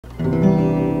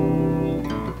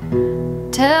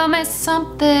me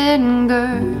something,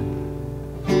 girl.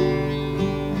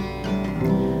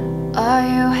 Are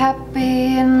you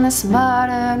happy in this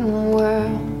modern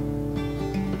world?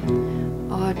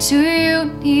 Or do you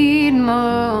need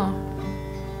more?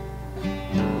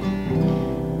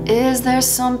 Is there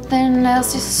something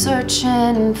else you're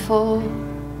searching for?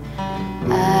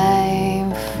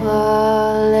 I'm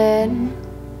falling.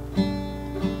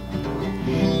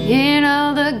 In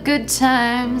all the good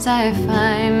times I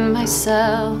find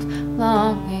myself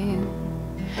longing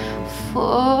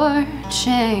for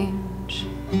change,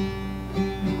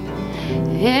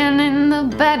 and in the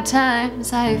bad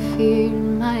times I fear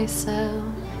myself.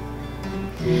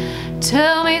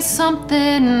 Tell me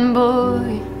something,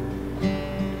 boy.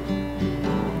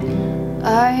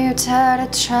 Are you tired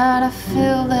of trying to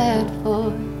fill that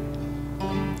void?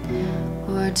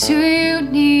 Or do you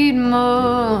need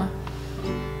more?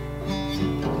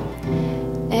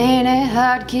 Ain't it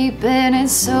hard keeping it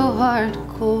so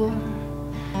hardcore?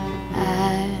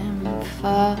 I'm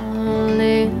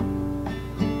falling.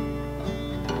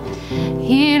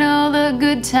 In all the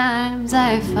good times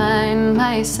I find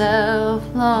myself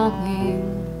longing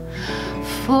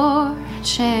for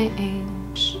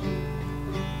change,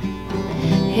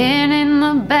 and in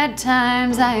the bad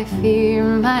times I fear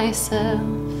myself.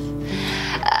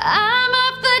 I'm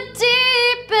off the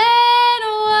deep end,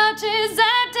 watches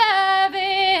I dive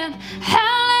in.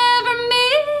 I'll never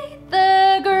meet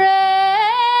the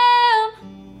ground.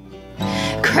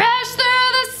 Crash through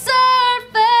the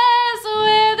surface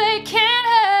where they can't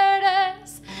hurt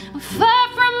us. I'm far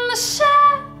from the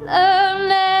shallow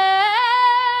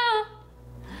now.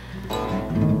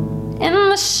 In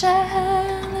the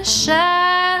shallow,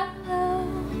 shallow.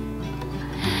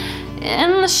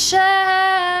 In the shallow.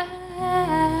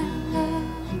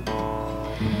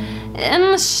 In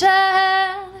the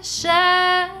shallow,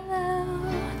 shallow.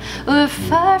 We're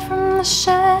far from the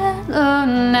shallow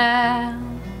now.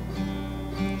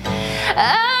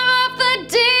 I'm off the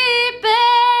deep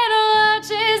end,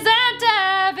 watches I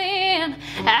dive in.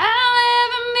 I'll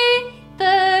never meet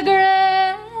the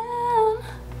ground.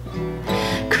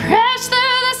 Crash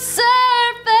through the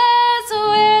surface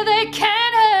where they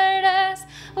can't hurt us.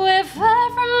 We're far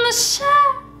from the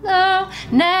shallow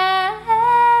now.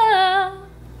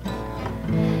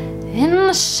 In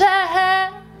the shallow,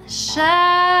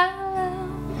 shallow.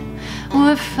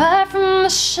 We're far from the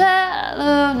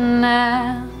shallow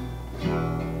now.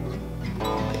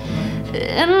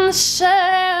 In the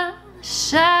shallow,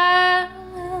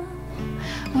 shallow.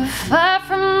 We're far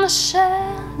from the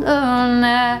shallow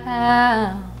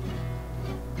now.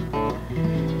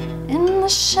 In the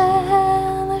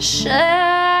shallow,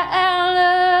 shallow.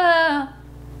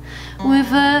 We're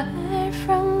far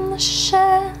from the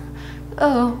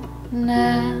shallow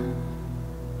now.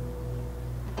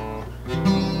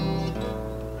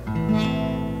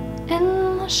 In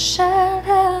the shallow.